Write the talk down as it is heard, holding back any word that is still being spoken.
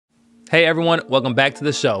Hey everyone, welcome back to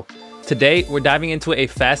the show. Today, we're diving into a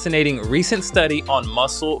fascinating recent study on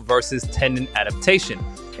muscle versus tendon adaptation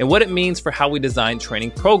and what it means for how we design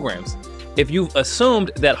training programs. If you've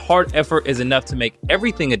assumed that hard effort is enough to make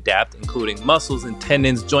everything adapt, including muscles and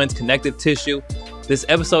tendons, joints, connective tissue, this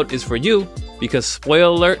episode is for you because,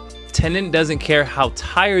 spoiler alert, tendon doesn't care how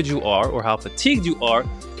tired you are or how fatigued you are.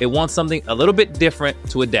 It wants something a little bit different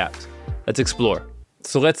to adapt. Let's explore.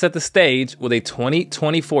 So let's set the stage with a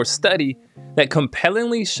 2024 study that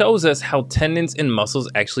compellingly shows us how tendons and muscles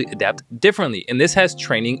actually adapt differently. And this has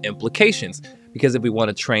training implications because if we want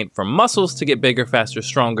to train for muscles to get bigger, faster,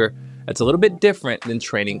 stronger, that's a little bit different than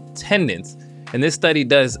training tendons. And this study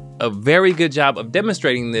does a very good job of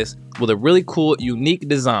demonstrating this with a really cool, unique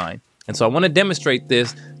design. And so I want to demonstrate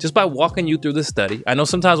this just by walking you through the study. I know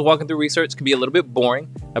sometimes walking through research can be a little bit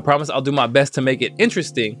boring. I promise I'll do my best to make it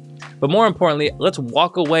interesting. But more importantly, let's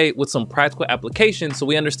walk away with some practical applications so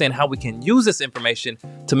we understand how we can use this information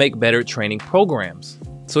to make better training programs.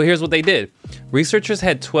 So here's what they did. Researchers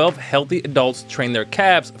had 12 healthy adults train their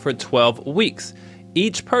calves for 12 weeks.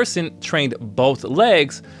 Each person trained both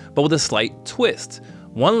legs, but with a slight twist.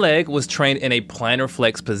 One leg was trained in a plantar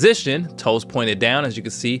flex position, toes pointed down, as you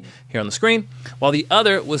can see here on the screen, while the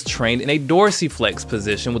other was trained in a dorsiflex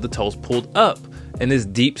position with the toes pulled up in this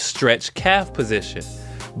deep stretch calf position.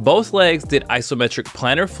 Both legs did isometric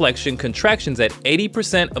plantar flexion contractions at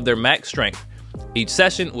 80% of their max strength. Each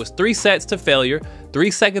session was 3 sets to failure,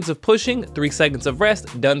 3 seconds of pushing, 3 seconds of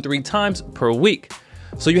rest, done 3 times per week.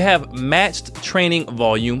 So you have matched training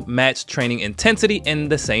volume, matched training intensity,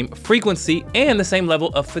 and the same frequency and the same level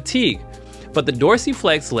of fatigue. But the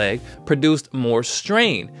dorsiflex leg produced more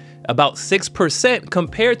strain, about 6%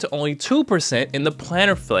 compared to only 2% in the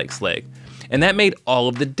plantar flex leg. And that made all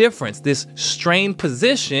of the difference. This strain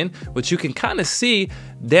position, which you can kind of see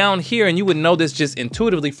down here, and you would know this just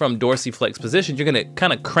intuitively from dorsiflex position, you're gonna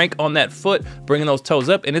kind of crank on that foot, bringing those toes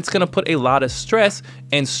up, and it's gonna put a lot of stress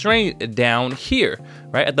and strain down here,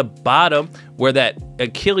 right at the bottom where that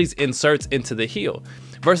Achilles inserts into the heel.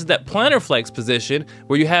 Versus that plantar flex position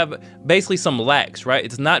where you have basically some lax, right?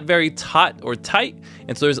 It's not very taut or tight,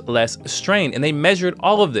 and so there's less strain. And they measured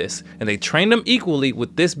all of this, and they trained them equally,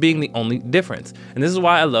 with this being the only difference. And this is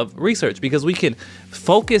why I love research, because we can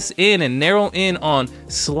focus in and narrow in on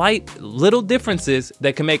slight little differences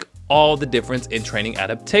that can make all the difference in training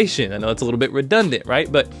adaptation. I know it's a little bit redundant, right?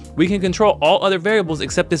 But we can control all other variables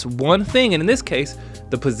except this one thing, and in this case,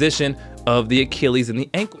 the position of the Achilles and the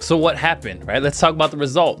ankle. So what happened, right? Let's talk about the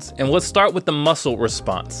results, and let's start with the muscle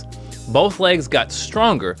response. Both legs got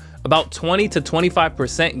stronger, about 20 to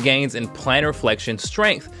 25% gains in plantar flexion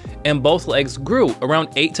strength, and both legs grew, around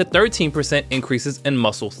 8 to 13% increases in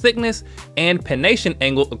muscle thickness and pennation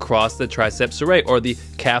angle across the triceps array, or the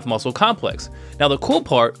calf muscle complex. Now the cool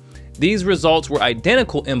part, these results were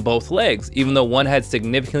identical in both legs, even though one had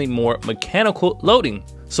significantly more mechanical loading.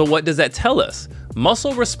 So what does that tell us?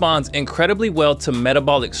 Muscle responds incredibly well to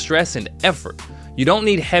metabolic stress and effort. You don't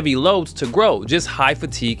need heavy loads to grow, just high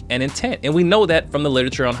fatigue and intent. And we know that from the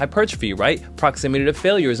literature on hypertrophy, right? Proximity to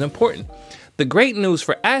failure is important. The great news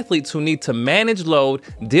for athletes who need to manage load,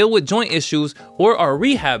 deal with joint issues, or are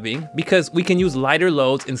rehabbing, because we can use lighter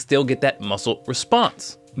loads and still get that muscle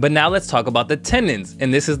response. But now let's talk about the tendons,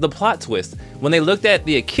 and this is the plot twist. When they looked at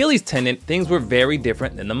the Achilles tendon, things were very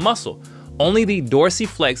different than the muscle. Only the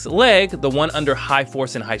dorsiflex leg, the one under high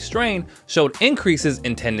force and high strain, showed increases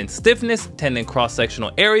in tendon stiffness, tendon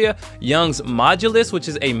cross-sectional area, Young's modulus, which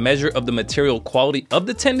is a measure of the material quality of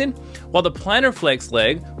the tendon, while the plantar flex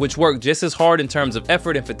leg, which worked just as hard in terms of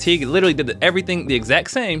effort and fatigue, it literally did everything the exact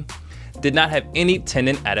same, did not have any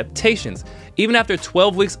tendon adaptations. Even after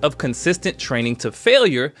 12 weeks of consistent training to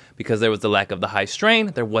failure, because there was the lack of the high strain,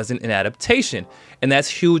 there wasn't an adaptation. And that's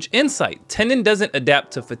huge insight. Tendon doesn't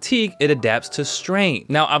adapt to fatigue, it adapts to strain.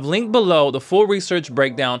 Now, I've linked below the full research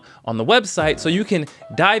breakdown on the website so you can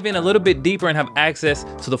dive in a little bit deeper and have access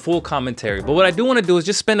to the full commentary. But what I do want to do is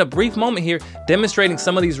just spend a brief moment here demonstrating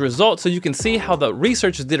some of these results so you can see how the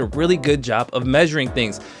researchers did a really good job of measuring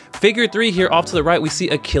things. Figure 3 here off to the right, we see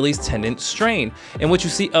Achilles tendon strain. And what you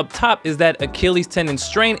see up top is that Achilles tendon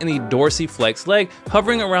strain in the dorsiflex leg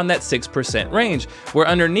hovering around that 6% range, where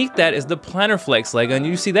underneath that is the plantar flex leg, and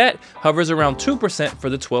you see that hovers around 2% for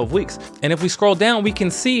the 12 weeks. And if we scroll down, we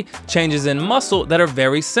can see changes in muscle that are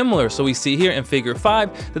very similar. So we see here in figure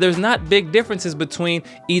 5 that there's not big differences between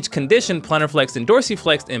each condition, plantar flex and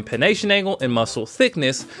dorsiflex, in pennation angle and muscle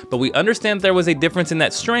thickness, but we understand there was a difference in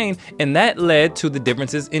that strain, and that led to the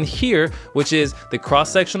differences in here, which is the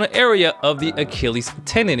cross-sectional area of the Achilles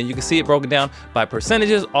tendon. And you can see it broken down by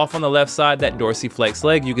percentages. Off on the left side, that dorsiflex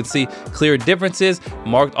leg, you can see clear differences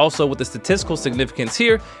marked also with the statistical significance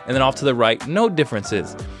here, and then off to the right, no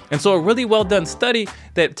differences. And so a really well done study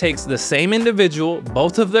that takes the same individual,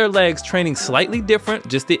 both of their legs training slightly different,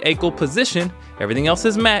 just the ankle position, everything else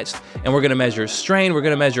is matched, and we're gonna measure strain, we're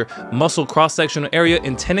gonna measure muscle cross-sectional area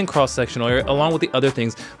and tendon cross-sectional area, along with the other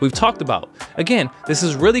things we've talked about. Again, this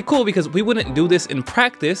is really cool because we wouldn't do this in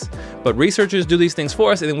practice, but researchers do these things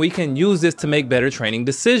for us, and then we can use this to make better training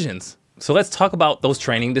decisions. So let's talk about those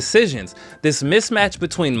training decisions. This mismatch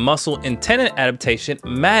between muscle and tendon adaptation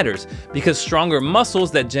matters because stronger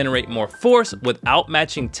muscles that generate more force without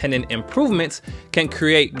matching tendon improvements can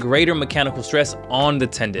create greater mechanical stress on the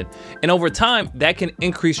tendon. And over time, that can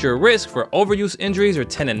increase your risk for overuse injuries or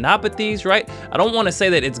tendinopathies, right? I don't want to say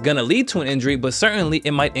that it's gonna lead to an injury, but certainly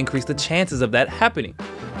it might increase the chances of that happening.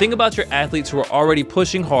 Think about your athletes who are already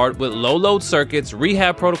pushing hard with low load circuits,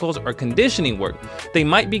 rehab protocols, or conditioning work. They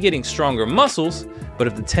might be getting stronger muscles, but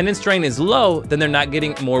if the tendon strain is low, then they're not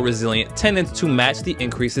getting more resilient tendons to match the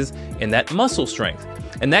increases in that muscle strength.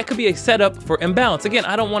 And that could be a setup for imbalance. Again,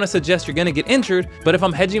 I don't want to suggest you're going to get injured, but if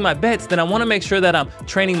I'm hedging my bets, then I want to make sure that I'm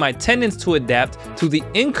training my tendons to adapt to the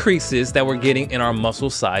increases that we're getting in our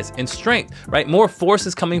muscle size and strength, right? More force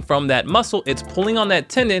is coming from that muscle. It's pulling on that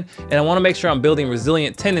tendon, and I want to make sure I'm building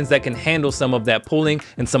resilient tendons that can handle some of that pulling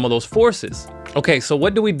and some of those forces. Okay, so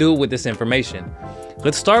what do we do with this information?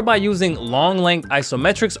 Let's start by using long length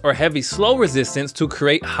isometrics or heavy slow resistance to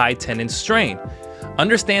create high tendon strain.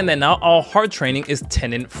 Understand that not all hard training is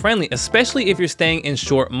tendon friendly, especially if you're staying in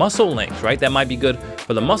short muscle lengths, right? That might be good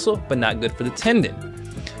for the muscle, but not good for the tendon.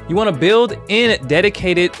 You want to build in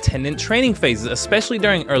dedicated tendon training phases, especially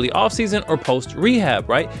during early off-season or post-rehab,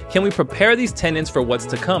 right? Can we prepare these tendons for what's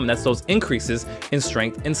to come? That's those increases in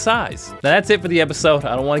strength and size. Now that's it for the episode.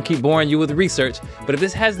 I don't want to keep boring you with research, but if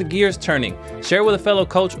this has the gears turning, share it with a fellow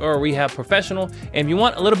coach or a rehab professional. And if you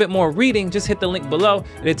want a little bit more reading, just hit the link below.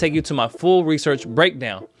 It'll take you to my full research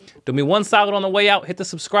breakdown. Do me one solid on the way out, hit the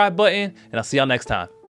subscribe button, and I'll see y'all next time.